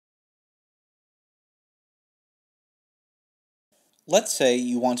Let's say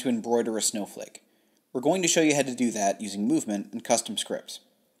you want to embroider a snowflake. We're going to show you how to do that using movement and custom scripts.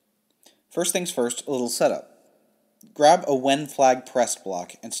 First things first, a little setup. Grab a when flag pressed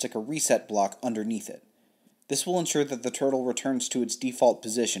block and stick a reset block underneath it. This will ensure that the turtle returns to its default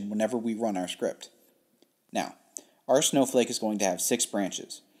position whenever we run our script. Now, our snowflake is going to have 6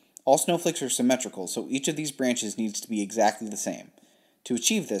 branches. All snowflakes are symmetrical, so each of these branches needs to be exactly the same. To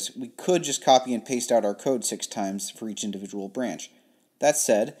achieve this, we could just copy and paste out our code 6 times for each individual branch. That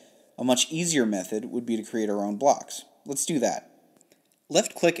said, a much easier method would be to create our own blocks. Let's do that.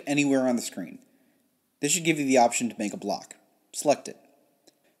 Left-click anywhere on the screen. This should give you the option to make a block. Select it.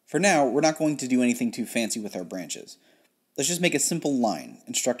 For now, we're not going to do anything too fancy with our branches. Let's just make a simple line,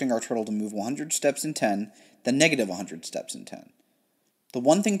 instructing our turtle to move 100 steps in 10, then negative 100 steps in 10. The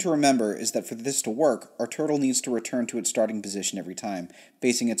one thing to remember is that for this to work, our turtle needs to return to its starting position every time,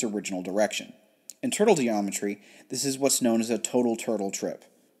 facing its original direction. In turtle geometry, this is what's known as a total turtle trip.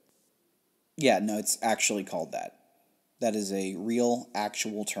 Yeah, no, it's actually called that. That is a real,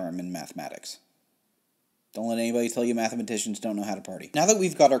 actual term in mathematics. Don't let anybody tell you mathematicians don't know how to party. Now that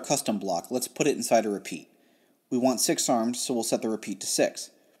we've got our custom block, let's put it inside a repeat. We want 6 arms, so we'll set the repeat to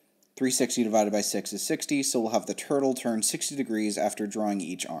 6. 360 divided by 6 is 60, so we'll have the turtle turn 60 degrees after drawing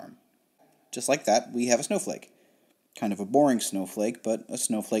each arm. Just like that, we have a snowflake. Kind of a boring snowflake, but a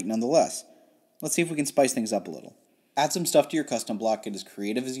snowflake nonetheless. Let's see if we can spice things up a little. Add some stuff to your custom block, get as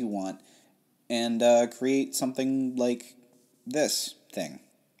creative as you want, and create something like this thing,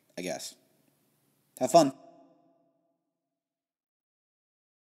 I guess. Have fun.